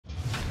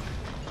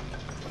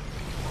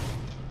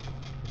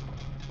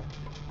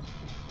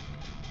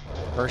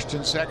First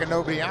and second,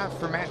 nobody out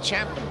for Matt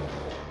Chapman.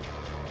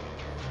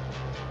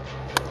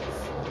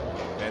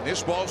 And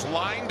this ball's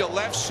lined to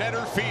left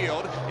center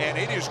field, and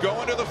it is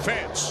going to the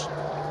fence.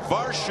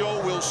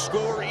 Varsho will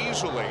score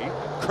easily.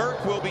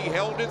 Kirk will be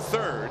held at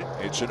third.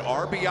 It's an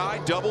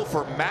RBI double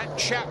for Matt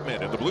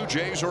Chapman, and the Blue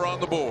Jays are on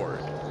the board.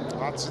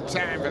 Lots of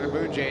time for the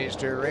Blue Jays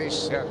to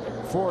erase a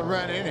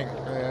 4-run inning.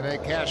 They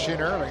cash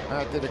in early.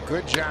 Did a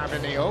good job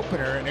in the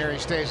opener, and here he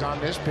stays on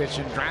this pitch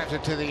and drives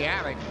it to the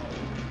alley.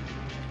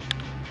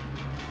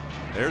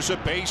 There's a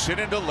base hit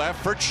into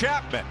left for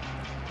Chapman.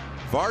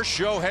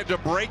 Varsho had to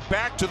break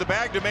back to the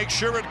bag to make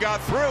sure it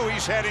got through.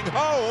 He's heading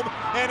home,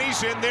 and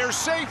he's in there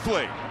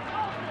safely.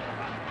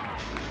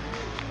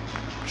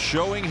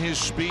 Showing his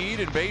speed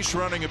and base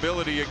running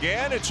ability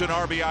again. It's an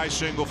RBI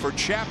single for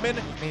Chapman.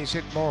 He's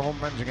hit more home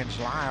runs against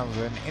Lyles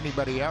than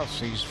anybody else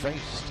he's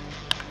faced.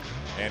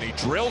 And he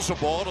drills a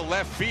ball to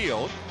left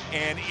field,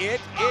 and it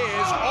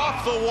is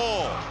off the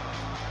wall.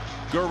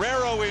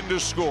 Guerrero in to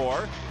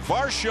score.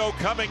 Varsho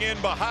coming in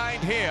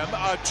behind him.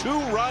 A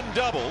 2-run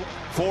double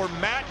for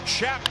Matt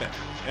Chapman,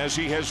 as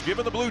he has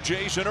given the Blue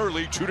Jays an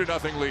early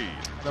 2-0 lead.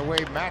 The way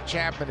Matt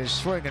Chapman is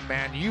swinging,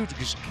 man, you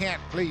just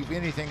can't leave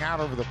anything out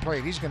over the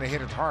plate. He's going to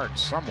hit it hard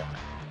somewhere.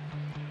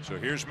 So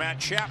here's Matt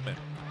Chapman,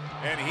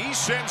 and he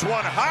sends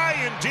one high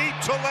and deep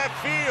to left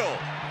field.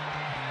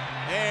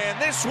 And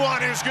this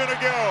one is going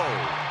to go.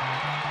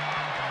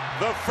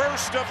 The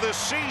first of the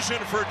season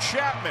for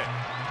Chapman.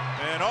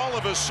 And all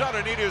of a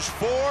sudden, it is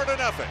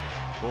 4-0.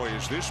 Boy,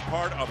 is this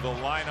part of the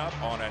lineup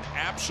on an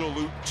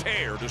absolute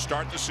tear to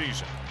start the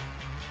season.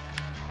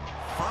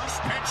 First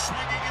pitch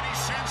swinging, and he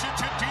sends it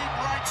to deep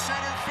right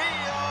center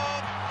field.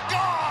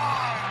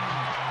 Gone!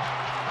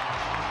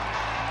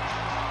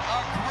 A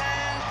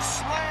grand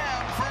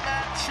slam for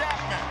Matt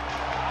Chapman.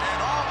 And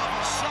all of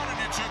a sudden,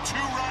 it's a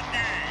 2-run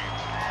game.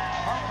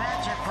 Home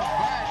runs are for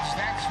Buds.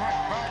 That's what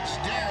Buds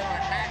do.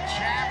 And Matt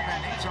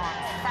Chapman, he's on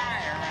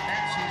fire, and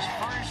that's his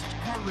first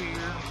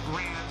career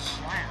grand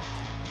slam.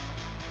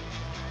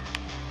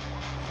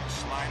 A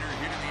slider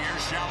hit in the air,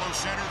 shallow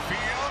center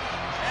field.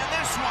 And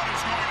this one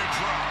is going to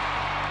drop.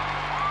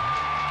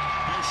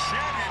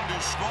 Shed in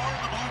to score.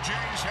 The Blue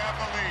Jays have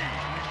the lead.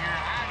 When you're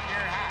hot,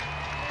 you're hot.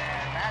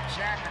 And Matt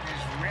Chapman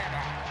is red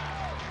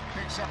hot.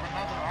 Picks up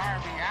another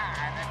RBI.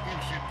 That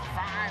gives him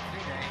 5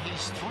 today.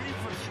 He's 3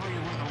 for 3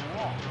 with a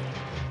walk.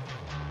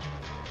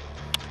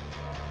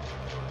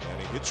 And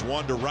he hits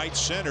one to right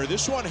center.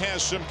 This one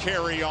has some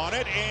carry on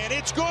it, and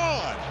it's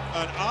gone.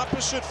 An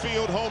opposite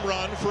field home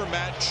run for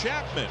Matt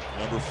Chapman.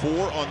 Number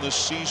 4 on the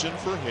season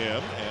for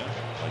him. And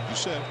like you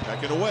said,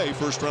 pecking away,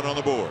 first run on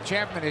the board.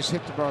 Chapman has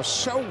hit the ball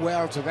so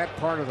well to that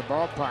part of the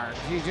ballpark.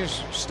 He's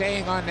just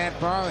staying on that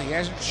ball. He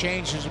hasn't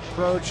changed his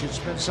approach. It's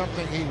been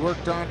something he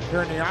worked on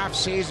during the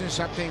offseason,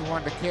 something he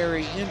wanted to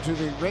carry into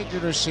the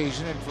regular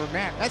season. And for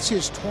Matt, that's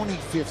his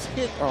 25th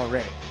hit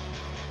already.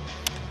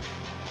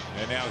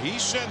 And now he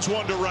sends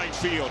one to right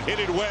field, hit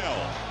it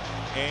well.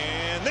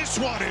 And this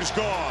one is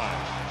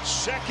gone.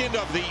 Second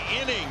of the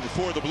inning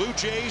for the Blue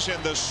Jays,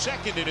 and the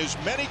second in as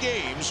many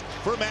games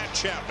for Matt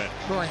Chapman.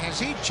 Boy, has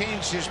he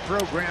changed his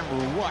program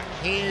or what?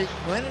 He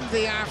went into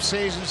the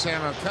offseason saying,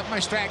 I'm going to cut my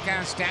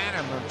strikeouts down,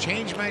 I'm going to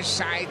change my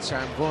sights,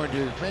 I'm going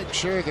to make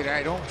sure that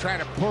I don't try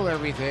to pull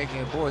everything.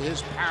 And boy,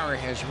 his power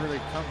has really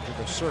come to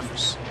the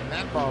surface. And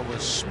that ball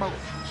was smoked.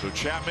 So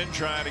Chapman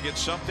trying to get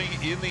something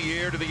in the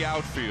air to the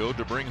outfield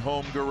to bring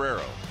home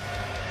Guerrero.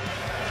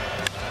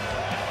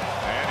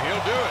 And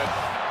he'll do it.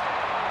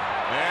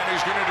 And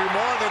he's going to do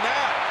more than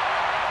that.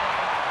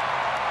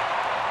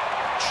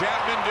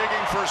 Chapman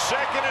digging for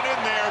second and in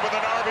there with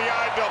an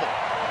RBI double.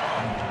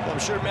 Well,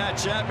 I'm sure Matt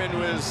Chapman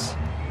was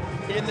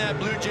in that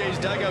Blue Jays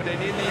dugout and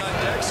in the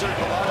on-deck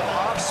circle. A lot of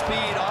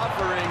off-speed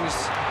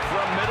offerings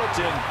from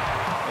Middleton,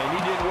 and he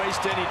didn't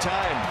waste any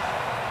time.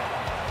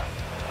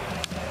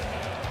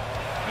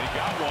 He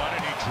got one,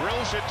 and he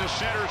drills it to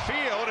center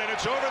field, and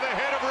it's over the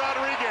head of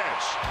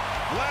Rodriguez.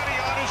 Vladdy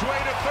on his way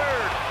to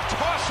third,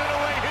 tossing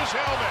away his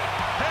helmet,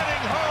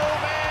 heading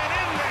home and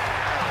in there.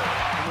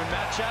 And when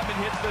Matt Chapman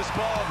hits this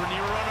ball, when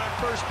you run on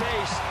first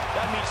base,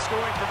 that means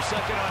scoring from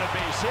second on a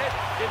base hit.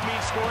 It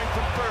means scoring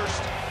from first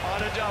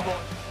on a double.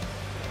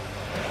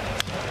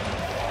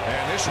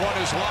 And this one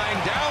is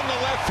lined down the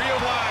left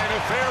field line,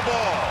 a fair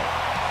ball.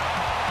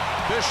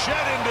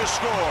 Bichette in to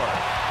score.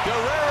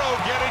 Guerrero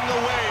getting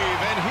the wave,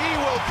 and he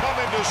will come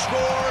in to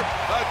score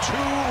a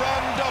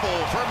 2-run double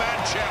for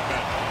Matt Chapman.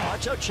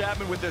 Watch out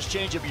Chapman with this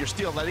changeup. You're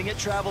still letting it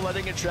travel,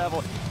 letting it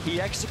travel.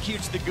 He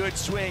executes the good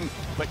swing,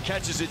 but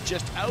catches it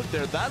just out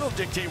there. That'll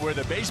dictate where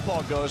the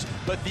baseball goes,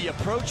 but the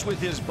approach with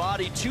his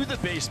body to the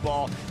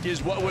baseball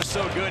is what was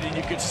so good, and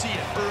you could see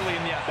it early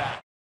in the at-bat.